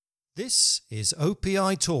This is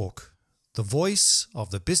OPI Talk, the voice of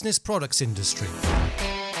the business products industry.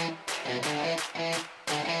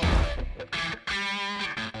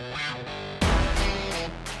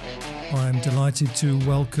 I'm delighted to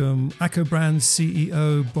welcome ACCO Brands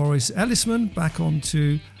CEO Boris Elisman back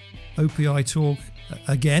onto OPI Talk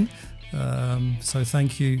again. So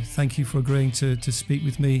thank you for agreeing to speak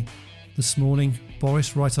with me this morning,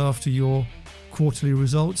 Boris, right after your quarterly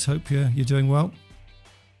results. Hope you're doing well.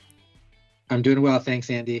 I'm doing well, thanks,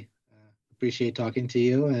 Andy. Appreciate talking to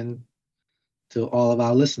you and to all of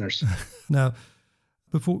our listeners. Now,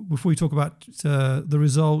 before we talk about the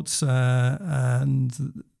results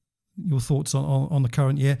and your thoughts on the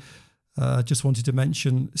current year, just wanted to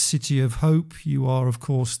mention City of Hope. You are, of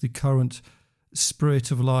course, the current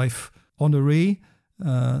Spirit of Life honoree,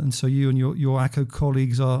 and so you and your ACCO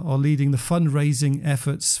colleagues are leading the fundraising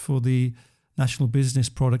efforts for the national business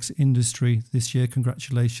products industry this year.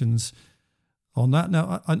 Congratulations on that.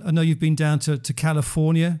 Now, I know you've been down to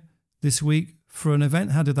California this week for an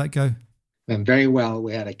event. How did that go? Went very well.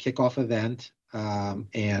 We had a kickoff event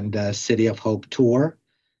and a City of Hope tour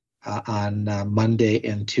on Monday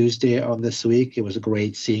and Tuesday of this week. It was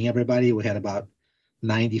great seeing everybody. We had about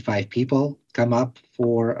 95 people come up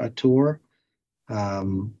for a tour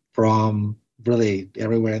from really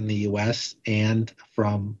everywhere in the U.S. and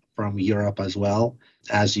from Europe as well.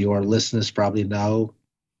 As your listeners probably know,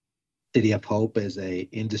 City of Hope is a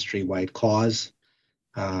industry-wide cause.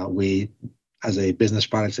 We, as a business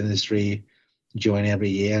products industry, join every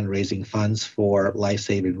year in raising funds for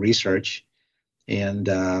life-saving research. And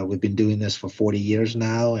we've been doing this for 40 years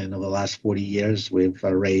now. And over the last 40 years, we've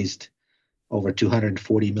raised over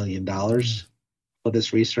 $240 million for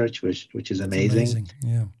this research, which is amazing.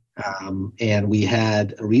 Yeah. And we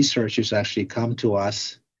had researchers actually come to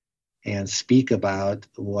us and speak about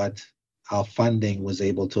what our funding was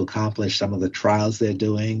able to accomplish, some of the trials they're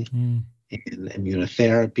doing in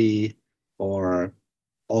immunotherapy or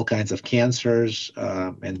all kinds of cancers.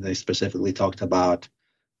 And they specifically talked about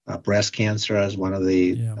breast cancer as one of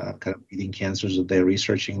the kind of leading cancers that they're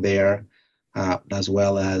researching there, as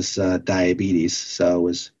well as diabetes. So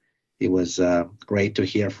it was great to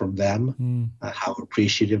hear from them how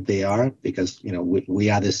appreciative they are, because we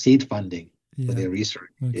are the seed funding for their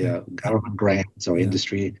research. Okay. Government grants or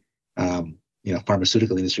industry,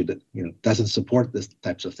 pharmaceutical industry that doesn't support these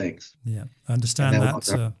types of things. Yeah, I understand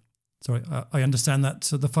that. I understand that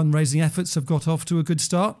the fundraising efforts have got off to a good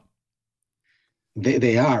start.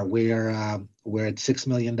 They are. We're at $6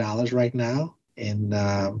 million right now in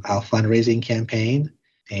our fundraising campaign,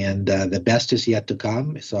 and the best is yet to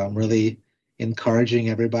come. So I'm really encouraging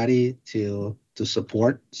everybody to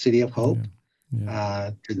support City of Hope,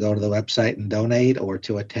 to go to the website and donate, or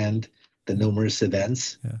to attend the numerous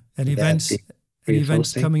events. Yeah. Any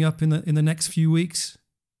events coming up in the next few weeks?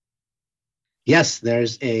 Yes,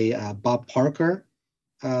 there's a Bob Parker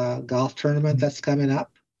golf tournament that's coming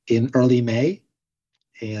up in early May.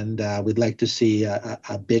 And we'd like to see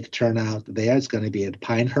a big turnout there. It's going to be at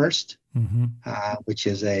Pinehurst, which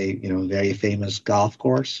is a very famous golf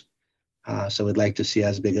course. So we'd like to see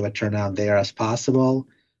as big of a turnout there as possible.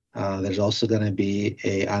 There's also going to be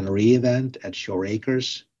a honoree event at Shore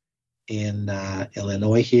Acres in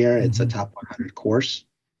Illinois here. It's a top 100 course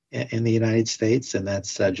in the United States, and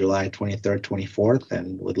that's July 23rd, 24th.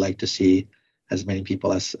 And would like to see as many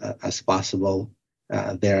people as possible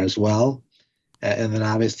there as well. And then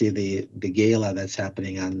obviously the gala that's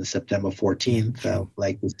happening on September 14th, I'd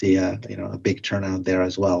like to see a big turnout there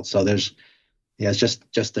as well. So there's it's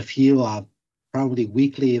just a few probably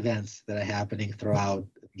weekly events that are happening throughout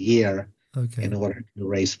the year in order to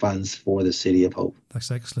raise funds for the City of Hope. That's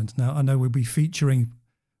excellent. Now I know we'll be featuring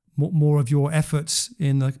more of your efforts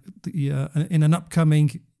in an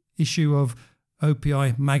upcoming issue of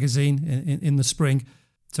OPI magazine in the spring.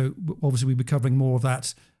 So obviously we'll be covering more of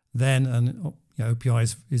that then, and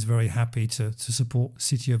OPI is very happy to support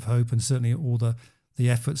City of Hope, and certainly all the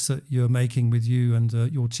efforts that you're making with you and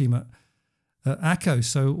your team at ACCO.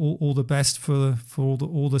 So all the best for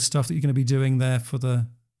all the stuff that you're going to be doing there for the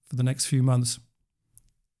next few months.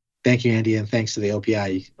 Thank you, Andy, and thanks to the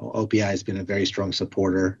OPI. OPI has been a very strong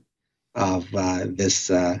supporter of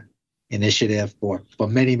this initiative for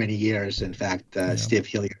many, many years. In fact, Steve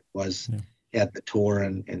Hilliard was at the tour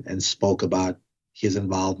and spoke about his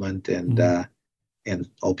involvement and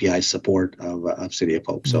OPI's support of City of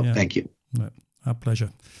Hope. So thank you. Our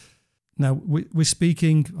pleasure. Now, we're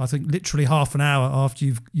speaking, I think, literally half an hour after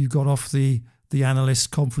you got off the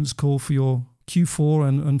analyst conference call for your Q4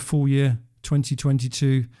 and full year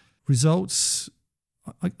 2022 results.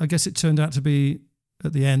 I guess it turned out to be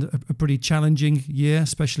at the end, a pretty challenging year,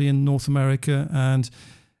 especially in North America and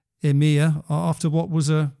EMEA, after what was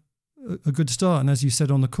a good start. And as you said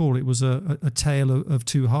on the call, it was a tale of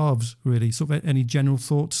two halves, really. Sort of any general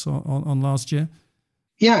thoughts on last year?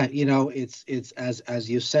 Yeah, it's as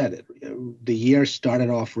you said, the year started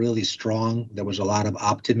off really strong. There was a lot of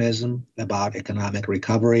optimism about economic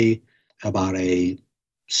recovery, about a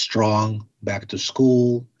strong back to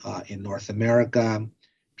school in North America,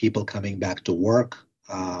 people coming back to work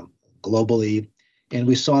globally, and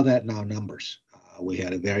we saw that in our numbers. We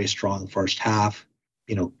had a very strong first half,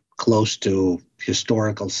 close to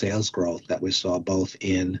historical sales growth that we saw both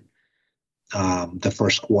in the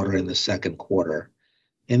first quarter and the second quarter.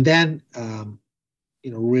 And then,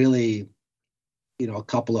 really, a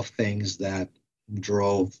couple of things that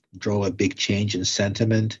drove a big change in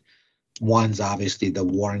sentiment. One's obviously the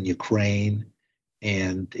war in Ukraine.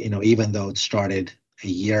 And, even though it started a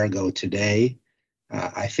year ago today,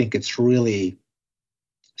 I think it's really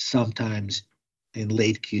sometimes in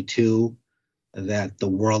late Q2 that the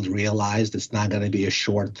world realized it's not going to be a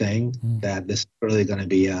short thing, that this is really going to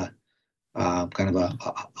be a kind of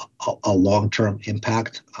a long-term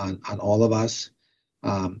impact on all of us.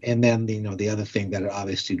 And then, the other thing that it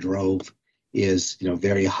obviously drove is,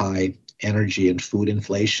 very high energy and food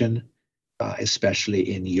inflation,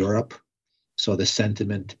 especially in Europe. So the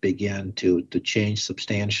sentiment began to change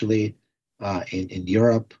substantially in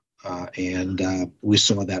Europe. And we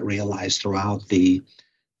saw that realized throughout the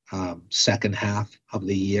second half of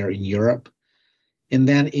the year in Europe. And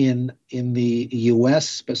then in the US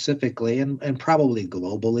specifically, and probably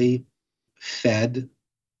globally, Fed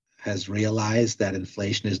has realized that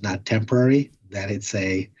inflation is not temporary, that it's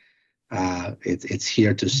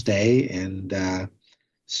here to stay, and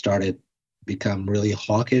started become really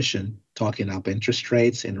hawkish and talking up interest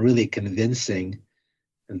rates and really convincing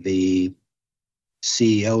the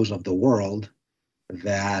CEOs of the world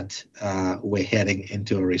that we're heading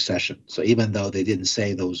into a recession. So even though they didn't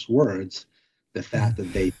say those words, the fact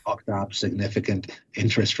that they talked up significant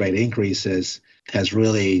interest rate increases has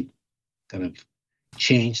really kind of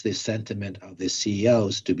changed the sentiment of the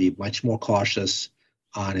CEOs to be much more cautious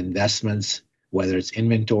on investments, whether it's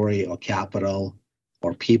inventory or capital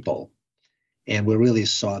or people. And we really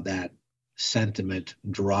saw that sentiment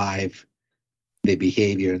drive the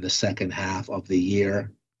behavior in the second half of the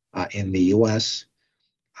year in the US.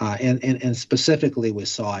 And specifically, we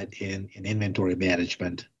saw it in inventory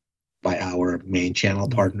management by our main channel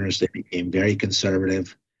partners. They became very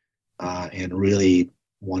conservative and really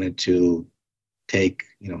wanted to take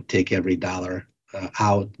every dollar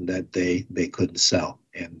out that they couldn't sell.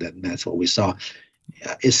 And then that's what we saw,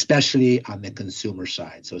 especially on the consumer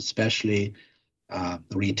side. So especially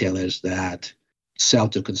the retailers that sell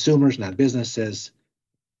to consumers, not businesses,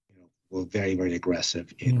 were very, very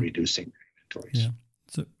aggressive in reducing inventories. Yeah.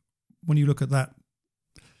 So when you look at that,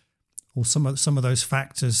 or some of those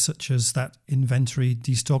factors, such as that inventory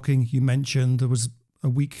destocking you mentioned, there was a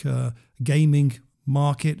weak gaming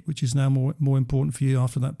market, which is now more important for you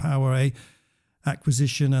after that PowerA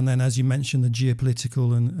acquisition, and then, as you mentioned, the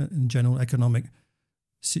geopolitical and general economic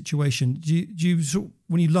situation. Do you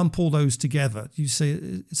when you lump all those together, do you say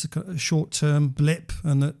it's a short-term blip,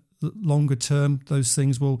 and that longer term those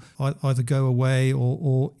things will either go away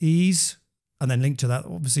or ease? And then linked to that,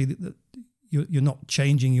 obviously, you're not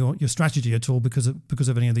changing your strategy at all because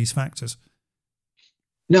of any of these factors.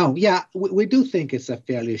 No, yeah, we do think it's a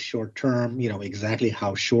fairly short term. Exactly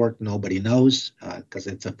how short, nobody knows, because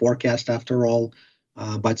it's a forecast after all.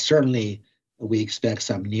 But certainly we expect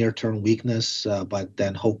some near-term weakness. But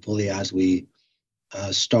then hopefully, as we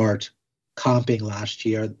start comping last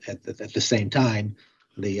year at the same time,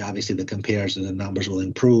 obviously the comparison, the numbers will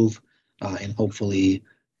improve, and hopefully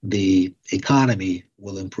the economy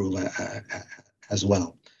will improve as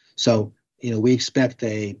well. So, we expect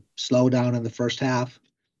a slowdown in the first half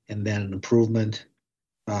and then an improvement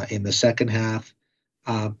in the second half.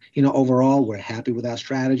 Overall, we're happy with our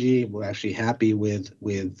strategy. We're actually happy with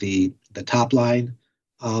the top line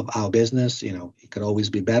of our business. It could always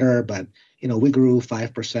be better, but, we grew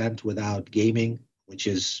 5% without gaming, which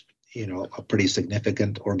is, a pretty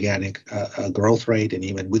significant organic growth rate. And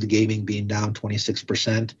even with gaming being down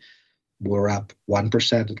 26%, we're up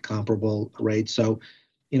 1% at comparable rates. So,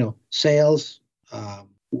 sales,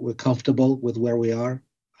 we're comfortable with where we are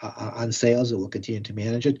on sales, and we'll continue to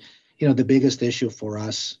manage it. The biggest issue for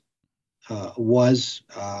us was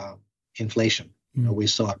inflation. We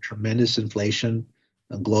saw tremendous inflation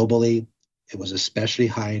globally. It was especially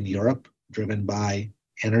high in Europe, driven by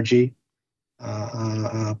energy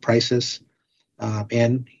prices.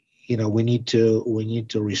 And we need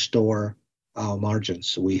to restore our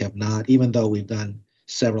margins. We have not, even though we've done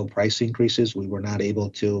several price increases, we were not able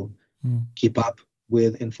to keep up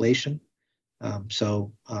with inflation. That's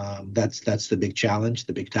the big challenge,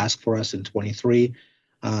 the big task for us in 23.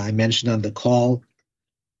 I mentioned on the call,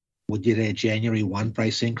 we did a January 1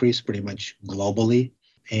 price increase pretty much globally.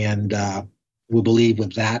 And we believe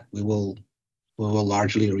with that, we will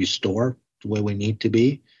largely restore to where we need to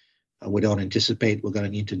be. We don't anticipate we're going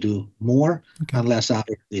to need to do more unless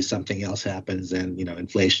obviously something else happens and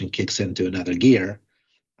inflation kicks into another gear.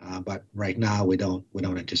 But right now we don't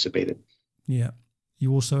anticipate it. Yeah.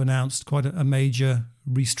 You also announced quite a major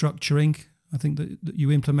restructuring, I think, that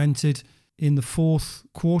you implemented in the fourth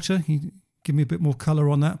quarter. Can you give me a bit more color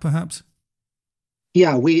on that, perhaps?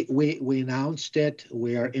 Yeah, we announced it.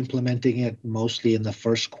 We are implementing it mostly in the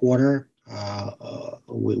first quarter.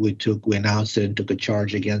 We announced it and took a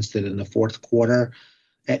charge against it in the fourth quarter,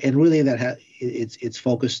 and really it's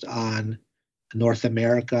focused on North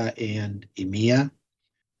America and EMEA,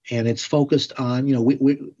 and it's focused on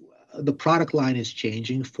the product line is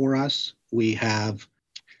changing for us. We have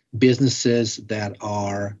businesses that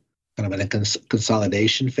are kind of in a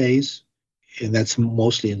consolidation phase, and that's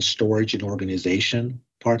mostly in storage and organization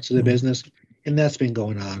parts of the business, and that's been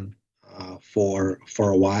going on for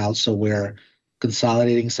a while. So we're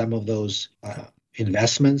consolidating some of those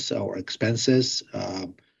investments or expenses.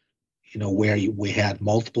 Where we had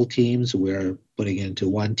multiple teams, we're putting into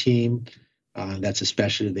one team. That's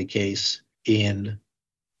especially the case in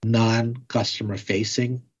non-customer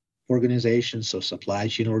facing organizations, so supply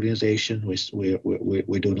chain organization.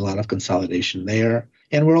 We're doing a lot of consolidation there,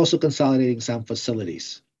 and we're also consolidating some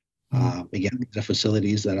facilities. Again, the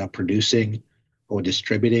facilities that are producing or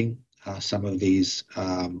distributing some of these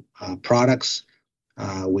products.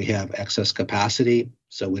 We have excess capacity,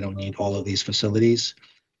 so we don't need all of these facilities.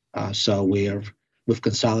 So we've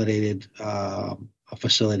consolidated a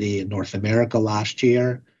facility in North America last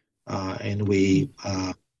year, and we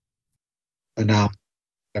are now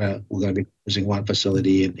we're going to be using one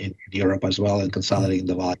facility in Europe as well and consolidating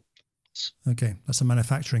the volume. Okay, that's a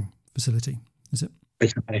manufacturing facility, is it?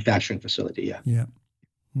 It's a manufacturing facility, yeah. Yeah.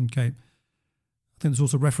 Okay. I think there's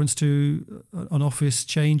also reference to an office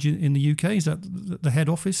change in the UK. Is that the head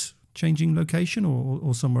office changing location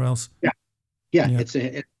or somewhere else? Yeah. It's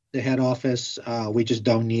the head office. We just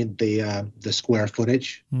don't need the square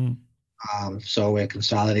footage. So we're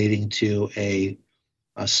consolidating to a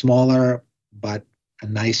smaller but a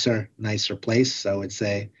nicer place. So it's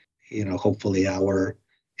hopefully our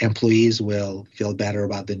employees will feel better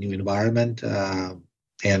about the new environment,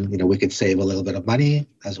 and we could save a little bit of money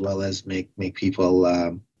as well as make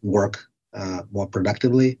people work more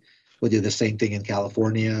productively. We do the same thing in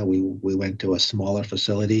California. We went to a smaller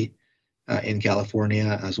facility in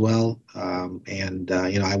California as well, and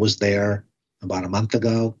I was there about a month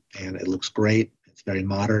ago, and it looks great. It's very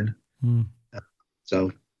modern.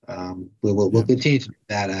 So we'll continue to do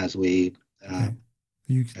that as we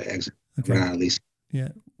exit our lease. Yeah.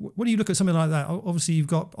 When you look at something like that, obviously you've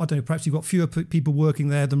got, I don't know, perhaps you've got fewer people working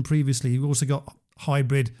there than previously. You've also got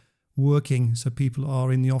hybrid working, so people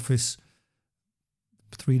are in the office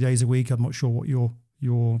 3 days a week. I'm not sure what your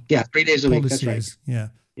 3 days a week. That's right. Is. Yeah.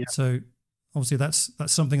 So obviously that's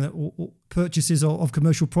something that all purchases of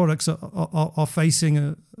commercial products are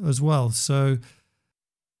facing as well. So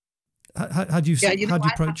how do you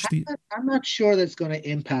approach the? I'm not sure that's going to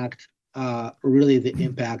impact really the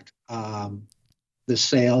impact the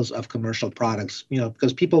sales of commercial products.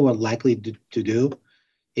 Because people were likely to do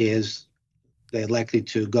is they're likely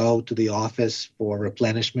to go to the office for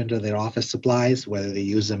replenishment of their office supplies, whether they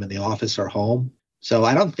use them in the office or home. So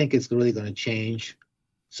I don't think it's really going to change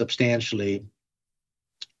substantially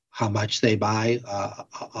how much they buy,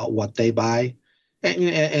 what they buy,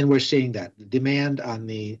 and we're seeing that the demand on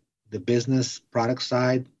the business product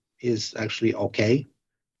side is actually okay.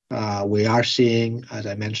 We are seeing, as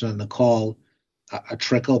I mentioned on the call, a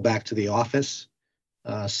trickle back to the office.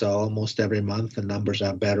 So almost every month the numbers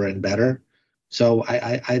are better and better. So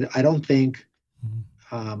I don't think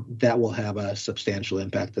that will have a substantial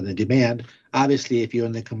impact on the demand. Obviously, if you're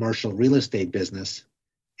in the commercial real estate business,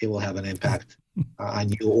 it will have an impact on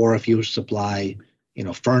you. Or if you supply,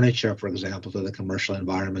 furniture, for example, to the commercial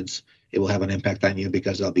environments, it will have an impact on you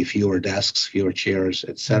because there'll be fewer desks, fewer chairs,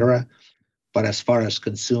 etc. But as far as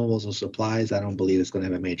consumables or supplies, I don't believe it's going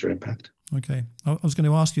to have a major impact. Okay. I was going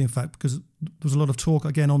to ask you, in fact, because there was a lot of talk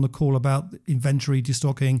again on the call about inventory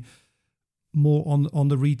destocking more on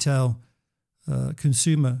the retail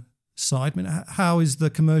consumer side. I mean, how is the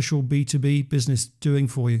commercial B2B business doing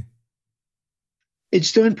for you?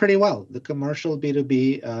 It's doing pretty well. The commercial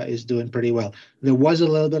B2B is doing pretty well. There was a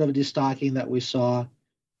little bit of a destocking that we saw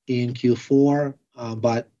in Q4,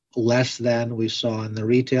 but less than we saw on the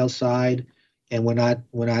retail side, and we're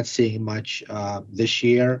not seeing much this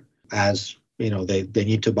year, as they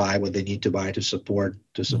need to buy what they need to buy to support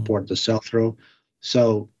the sell through.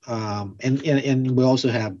 So and we also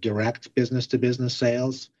have direct business to business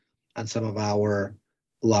sales on some of our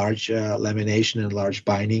large lamination and large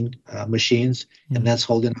binding machines, and that's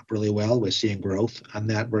holding up really well. We're seeing growth on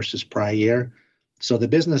that versus prior year. So the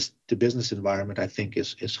business to business environment, I think,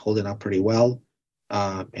 is holding up pretty well,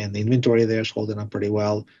 and the inventory there is holding up pretty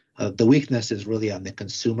well. The weakness is really on the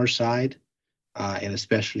consumer side, and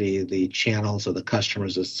especially the channels of the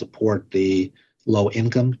customers that support the low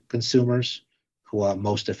income consumers who are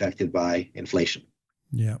most affected by inflation.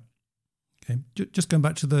 Yeah. Okay. Just going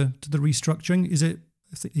back to the restructuring, is it,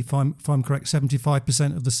 if I'm correct,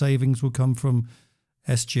 75% of the savings will come from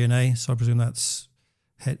SG&A? So I presume that's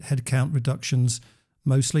headcount reductions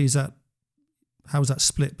mostly. How is that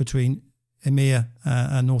split between EMEA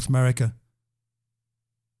and North America?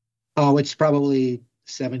 Oh, it's probably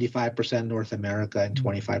 75% North America and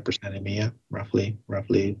 25% EMEA,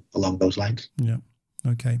 roughly along those lines. Yeah.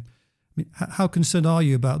 Okay. I mean, how concerned are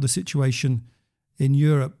you about the situation in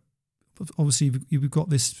Europe? Obviously, you've got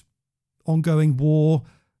this ongoing war.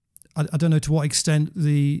 I don't know to what extent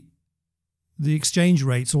the exchange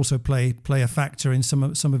rates also play a factor in some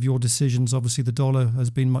of your decisions. Obviously, the dollar has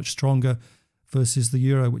been much stronger versus the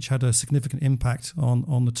euro, which had a significant impact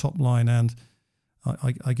on the top line and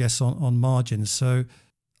I guess on margins. So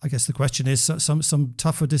I guess the question is some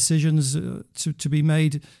tougher decisions to be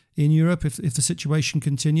made in Europe if the situation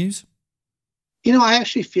continues. I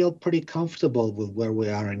actually feel pretty comfortable with where we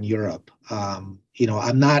are in Europe. I'm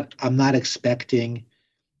not expecting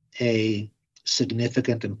a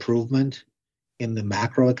significant improvement in the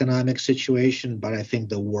macroeconomic situation, but I think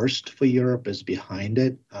the worst for Europe is behind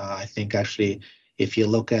it. I think actually, if you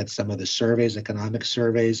look at some of the surveys, economic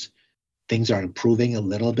surveys, things are improving a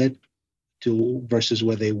little bit versus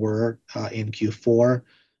where they were in Q4.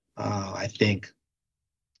 I think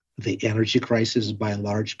the energy crisis is by and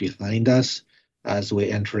large behind us as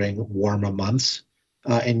we're entering warmer months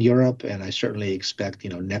in Europe, and I certainly expect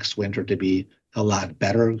next winter to be a lot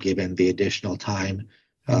better given the additional time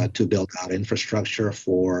to build out infrastructure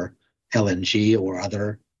for LNG or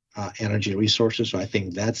other energy resources. So I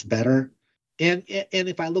think that's better. And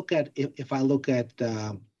if I look at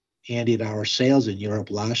Andy, at our sales in Europe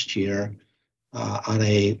last year on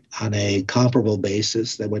a comparable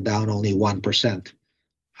basis, they were down only 1%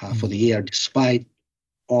 for the year, despite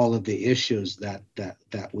all of the issues that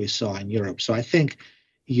we saw in Europe. So I think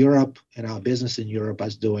Europe and our business in Europe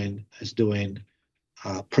is doing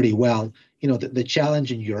pretty well. The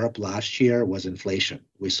challenge in Europe last year was inflation.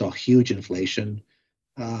 We saw huge inflation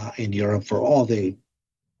in Europe for all the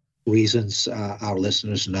reasons our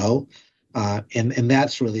listeners know, and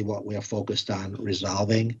that's really what we are focused on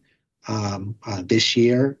resolving this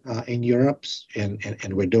year in Europe,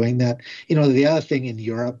 and we're doing that. The other thing in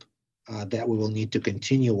Europe that we will need to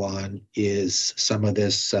continue on is some of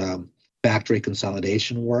this factory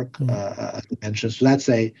consolidation work, as I mentioned. So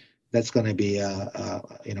that's going to be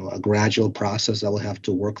a gradual process that we'll have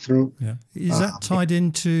to work through. Yeah, is that tied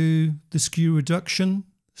into the SKU reduction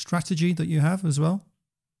strategy that you have as well?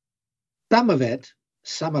 Some of it.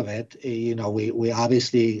 We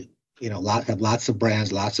obviously have lots of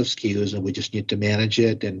brands, lots of SKUs, and we just need to manage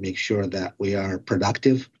it and make sure that we are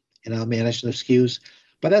productive in our management of SKUs.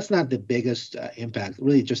 But that's not the biggest impact.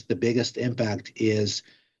 Really, just the biggest impact is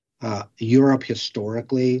Europe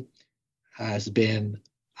historically has been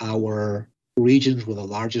our regions with the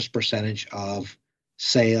largest percentage of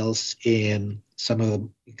sales in some of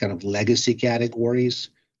the kind of legacy categories,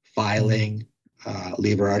 filing,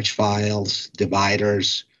 lever arch files,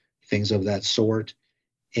 dividers, things of that sort.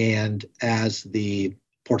 And as the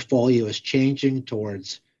portfolio is changing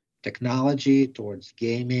towards technology, towards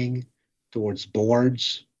gaming, towards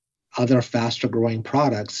boards, other faster growing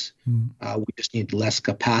products, we just need less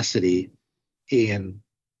capacity in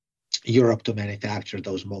Europe to manufacture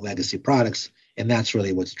those more legacy products. And that's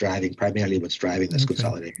really primarily what's driving this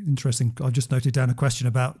consolidation. Interesting. I just noted down a question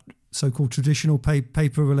about so-called traditional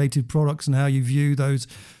paper-related products and how you view those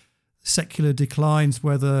secular declines,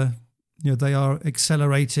 whether they are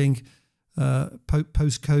accelerating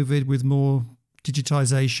post-COVID with more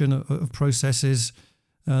digitization of processes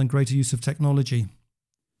and greater use of technology.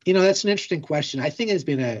 That's an interesting question. I think it's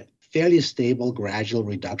been a fairly stable, gradual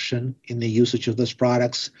reduction in the usage of those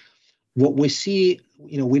products. What we see,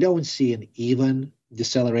 we don't see an even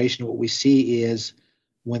deceleration. What we see is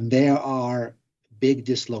when there are big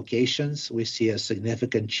dislocations. We see a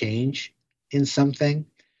significant change in something,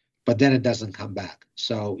 but then it doesn't come back.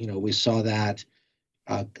 So, we saw that,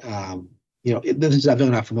 this is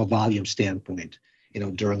from a volume standpoint.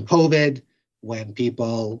 During COVID, when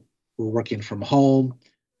people were working from home,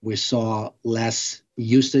 we saw less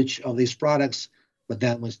usage of these products. But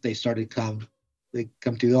then once they come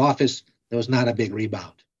to the office, there was not a big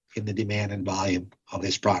rebound in the demand and volume of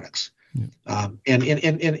these products. Yeah.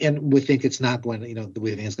 And we think it's not going. We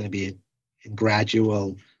think it's going to be in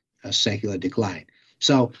gradual secular decline.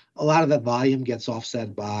 So a lot of that volume gets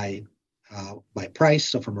offset by price.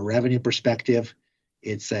 So from a revenue perspective,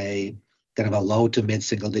 it's a kind of a low to mid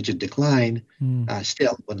single digit decline.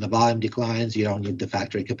 Still, when the volume declines, you don't need the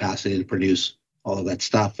factory capacity to produce all of that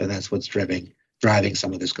stuff, and that's what's driving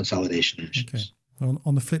some of this consolidation initiatives. Okay.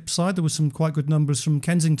 On the flip side, there were some quite good numbers from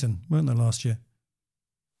Kensington, weren't there, last year?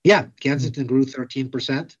 Yeah, Kensington grew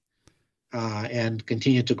 13% and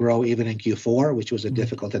continued to grow even in Q4, which was a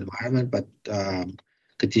difficult environment, but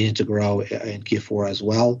continued to grow in Q4 as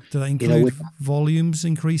well. Did that include volumes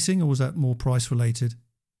increasing, or was that more price related?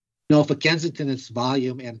 No, for Kensington, it's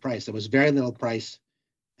volume and price. There was very little price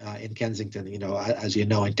in Kensington. As you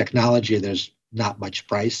know, in technology, there's not much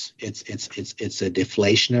price. It's a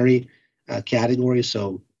deflationary category.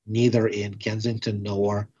 So neither in Kensington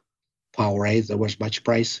nor PowerA there was much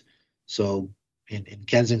price. So in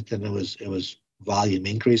Kensington it was volume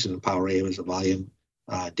increase, and in PowerA it was a volume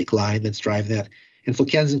decline that's driving that. And for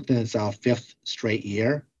Kensington, it's our 5th straight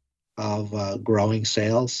year of growing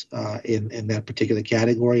sales in that particular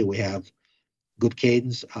category. We have good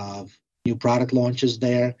cadence of new product launches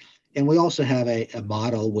there. And we also have a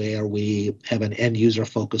model where we have an end user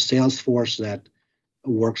focused sales force that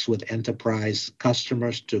works with enterprise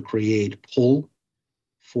customers to create pull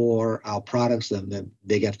for our products, and then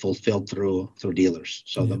they get fulfilled through dealers.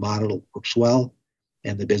 So the model works well,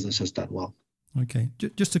 and the business has done well. Okay.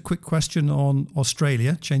 Just a quick question on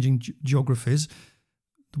Australia, changing geographies.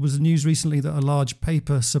 There was news recently that a large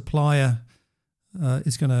paper supplier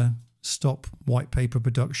is going to stop white paper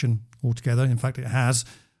production altogether. In fact, it has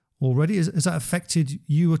already. Has that affected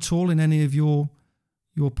you at all in any of your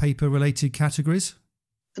paper-related categories?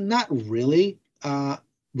 Not really.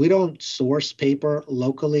 We don't source paper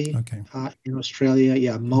locally in Australia.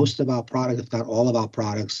 Yeah, most of our products, if not all of our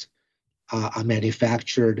products, are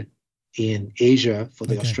manufactured in Asia for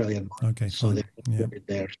the Australian market. Okay, so they're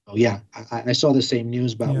there. So I saw the same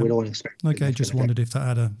news, but we don't expect. Okay, just wondered if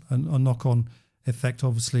that had a knock-on effect.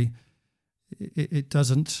 Obviously, it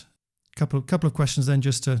doesn't. Couple of questions then,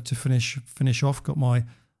 just to finish off. Got my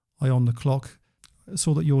eye on the clock. I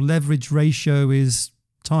saw that your leverage ratio is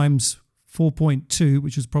times 4.2,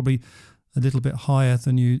 which is probably a little bit higher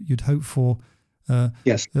than you'd hoped for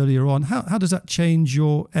earlier on. How does that change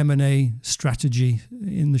your M&A strategy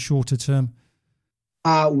in the shorter term?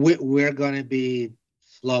 We're going to be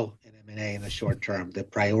slow in M&A in the short term. The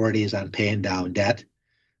priority is on paying down debt.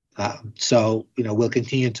 So we'll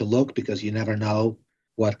continue to look, because you never know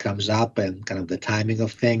what comes up and kind of the timing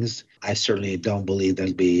of things. I certainly don't believe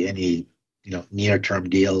there'll be any near-term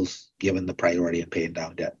deals given the priority in paying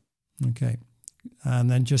down debt. Okay. And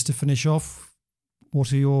then just to finish off,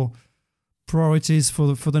 what are your priorities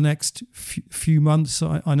for the next few months?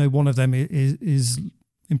 I know one of them is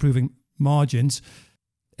improving margins.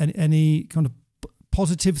 Any kind of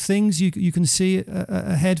positive things you can see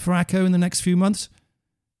ahead for AGCO in the next few months?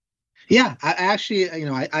 Yeah, I actually,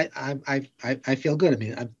 I feel good. I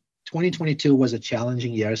mean, 2022 was a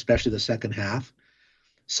challenging year, especially the second half.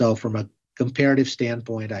 So from a comparative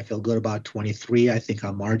standpoint, I feel good about 23. I think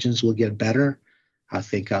our margins will get better. I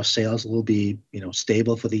think our sales will be,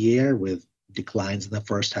 stable for the year, with declines in the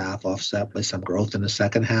first half offset by some growth in the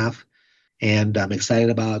second half. And I'm excited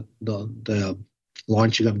about the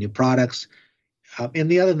launching of new products.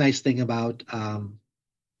 And the other nice thing about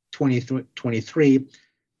 2023,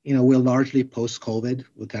 we're largely post-COVID.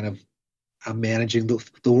 We're kind of managing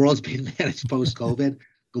the world's being managed post-COVID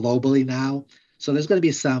globally now. So there's going to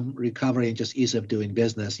be some recovery and just ease of doing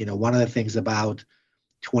business. One of the things about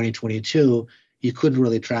 2022, you couldn't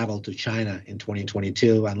really travel to China in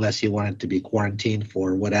 2022 unless you wanted to be quarantined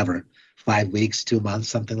for 5 weeks, 2 months,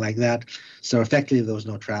 something like that. So effectively, there was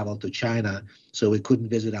no travel to China. So we couldn't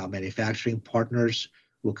visit our manufacturing partners.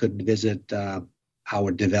 We couldn't visit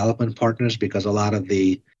our development partners, because a lot of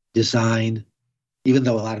the design, even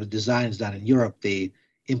though a lot of the design is done in Europe, the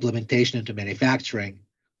implementation into manufacturing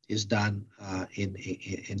is done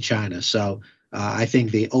in China. So I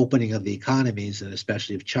think the opening of the economies, and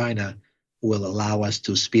especially of China, will allow us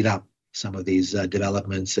to speed up some of these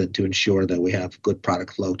developments and to ensure that we have good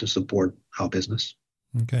product flow to support our business.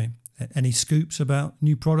 Okay. Any scoops about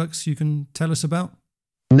new products you can tell us about?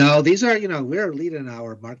 No, these are, we're leading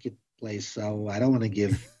our marketplace, so I don't want to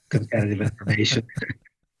give competitive information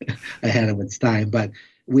ahead of its time. But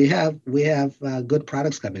we have good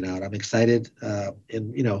products coming out. I'm excited.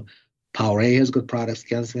 PowerA has good products.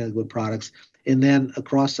 Kensington has good products. And then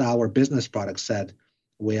across our business product set,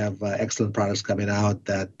 we have excellent products coming out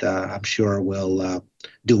that I'm sure will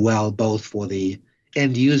do well both for the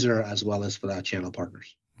end user as well as for our channel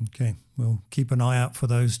partners. Okay, we'll keep an eye out for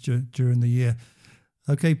those during the year.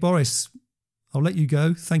 Okay, Boris, I'll let you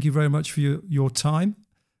go. Thank you very much for your time.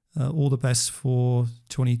 All the best for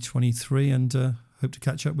 2023, and hope to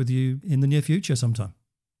catch up with you in the near future sometime.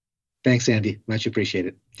 Thanks, Andy. Much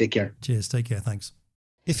appreciated. Take care. Cheers. Take care. Thanks.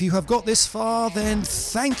 If you have got this far, then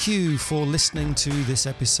thank you for listening to this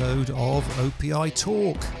episode of OPI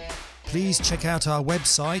Talk. Please check out our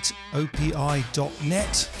website,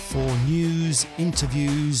 opi.net, for news,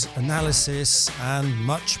 interviews, analysis, and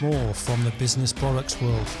much more from the business products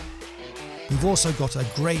world. We've also got a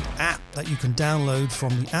great app that you can download from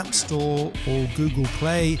the App Store or Google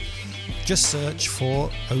Play. Just search for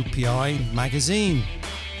OPI Magazine.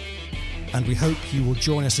 And we hope you will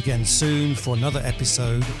join us again soon for another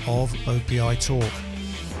episode of OPI Talk.